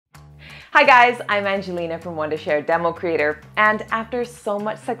Hi guys, I'm Angelina from Wondershare DemoCreator, and after so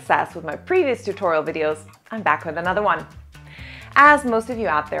much success with my previous tutorial videos, I'm back with another one. As most of you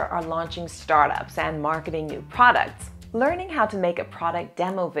out there are launching startups and marketing new products, learning how to make a product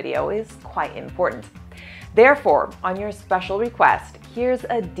demo video is quite important. Therefore, on your special request, here's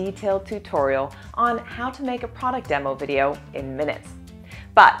a detailed tutorial on how to make a product demo video in minutes.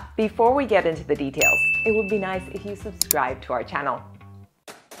 But before we get into the details, it would be nice if you subscribe to our channel.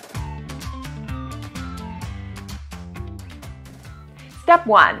 Step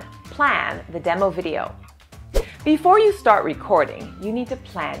 1. Plan the demo video. Before you start recording, you need to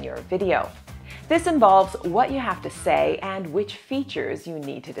plan your video. This involves what you have to say and which features you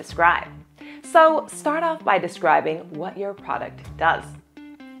need to describe. So start off by describing what your product does.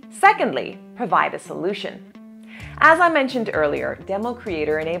 Secondly, provide a solution. As I mentioned earlier,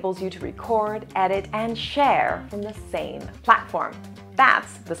 DemoCreator enables you to record, edit, and share from the same platform.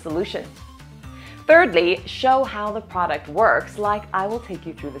 That's the solution. Thirdly, show how the product works, like I will take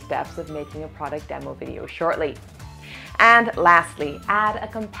you through the steps of making a product demo video shortly. And lastly, add a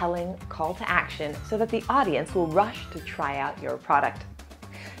compelling call to action so that the audience will rush to try out your product.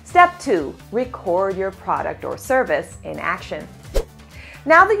 Step 2. Record your product or service in action.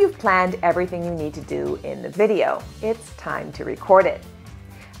 Now that you've planned everything you need to do in the video, it's time to record it.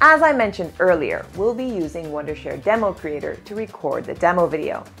 As I mentioned earlier, we'll be using Wondershare DemoCreator to record the demo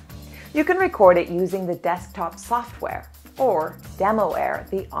video. You can record it using the desktop software or DemoAir,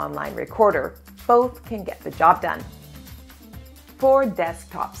 the online recorder. Both can get the job done. For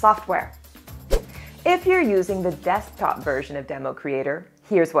desktop software. If you're using the desktop version of DemoCreator,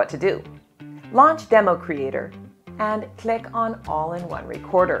 here's what to do. Launch DemoCreator and click on All-in-One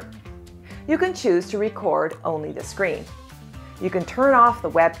Recorder. You can choose to record only the screen. You can turn off the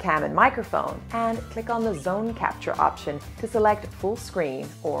webcam and microphone and click on the zone capture option to select full screen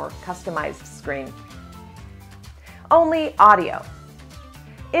or customized screen. Only audio.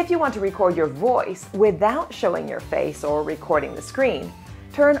 If you want to record your voice without showing your face or recording the screen,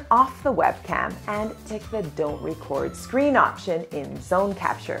 turn off the webcam and tick the Don't Record Screen option in Zone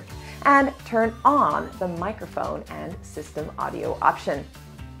Capture and turn on the microphone and system audio option.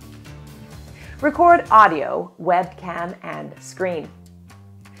 Record audio, webcam, and screen.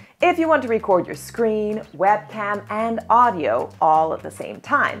 If you want to record your screen, webcam, and audio all at the same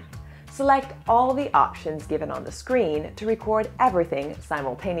time, select all the options given on the screen to record everything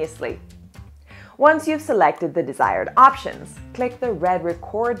simultaneously. Once you've selected the desired options, click the red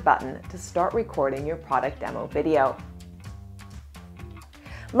Record button to start recording your product demo video.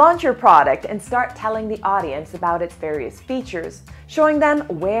 Launch your product and start telling the audience about its various features, showing them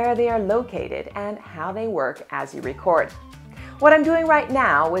where they are located and how they work as you record. What I'm doing right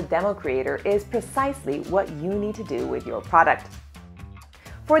now with DemoCreator is precisely what you need to do with your product.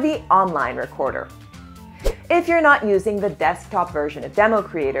 For the online recorder. If you're not using the desktop version of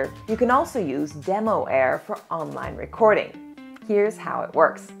DemoCreator, you can also use DemoAir for online recording. Here's how it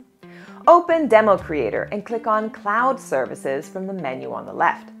works. Open DemoCreator and click on Cloud Services from the menu on the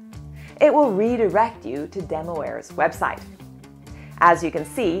left. It will redirect you to DemoAir's website. As you can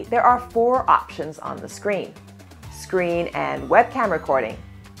see, there are 4 options on the screen: screen and webcam recording,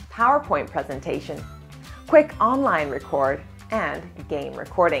 PowerPoint presentation, quick online record, and game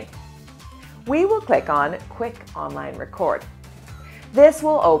recording. We will click on Quick Online Record. This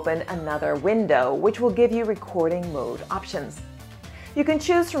will open another window which will give you recording mode options. You can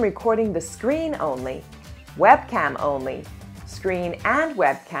choose from recording the screen only, webcam only, screen and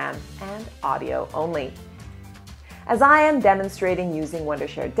webcam, and audio only. As I am demonstrating using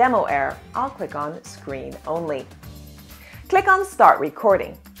Wondershare DemoAir, I'll click on Screen Only. Click on Start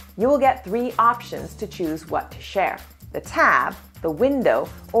Recording. You will get 3 options to choose what to share: the tab, the window,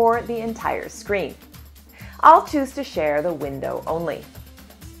 or the entire screen. I'll choose to share the window only.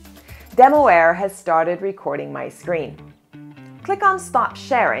 DemoAir has started recording my screen. Click on Stop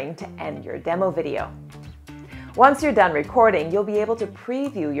Sharing to end your demo video. Once you're done recording, you'll be able to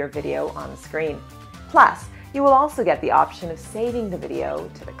preview your video on screen. Plus, you will also get the option of saving the video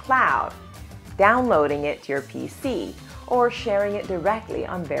to the cloud, downloading it to your PC, or sharing it directly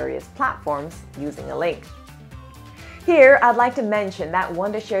on various platforms using a link. Here, I'd like to mention that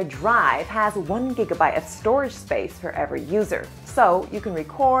Wondershare Drive has 1 GB of storage space for every user, so you can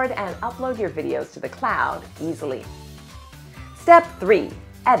record and upload your videos to the cloud easily. Step 3.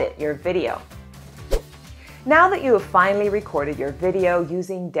 Edit your video. Now that you have finally recorded your video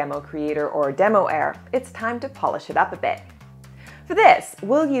using DemoCreator or DemoAir, it's time to polish it up a bit. For this,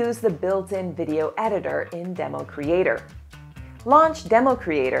 we'll use the built-in video editor in DemoCreator. Launch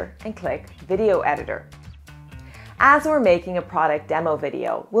DemoCreator and click Video Editor. As we're making a product demo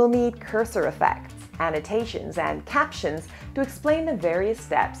video, we'll need cursor effects, annotations, and captions to explain the various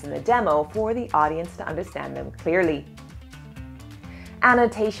steps in the demo for the audience to understand them clearly.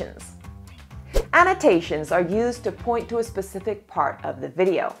 Annotations. Annotations are used to point to a specific part of the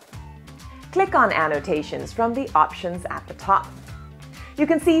video. Click on Annotations from the options at the top. You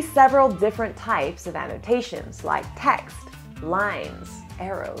can see several different types of annotations like text, lines,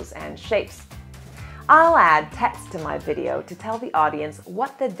 arrows, and shapes. I'll add text to my video to tell the audience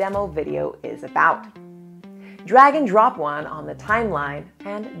what the demo video is about. Drag and drop one on the timeline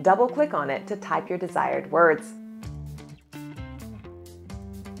and double-click on it to type your desired words.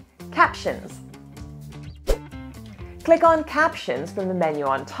 Captions. Click on Captions from the menu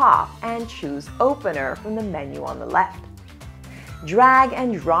on top and choose Opener from the menu on the left. Drag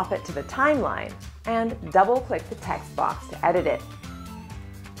and drop it to the timeline and double-click the text box to edit it.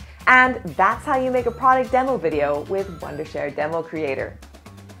 And that's how you make a product demo video with Wondershare DemoCreator.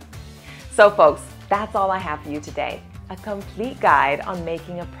 So folks, that's all I have for you today. A complete guide on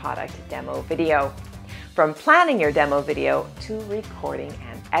making a product demo video. From planning your demo video to recording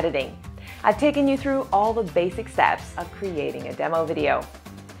and editing. I've taken you through all the basic steps of creating a demo video.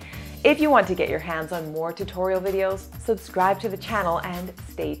 If you want to get your hands on more tutorial videos, subscribe to the channel and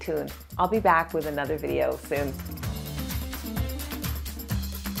stay tuned. I'll be back with another video soon.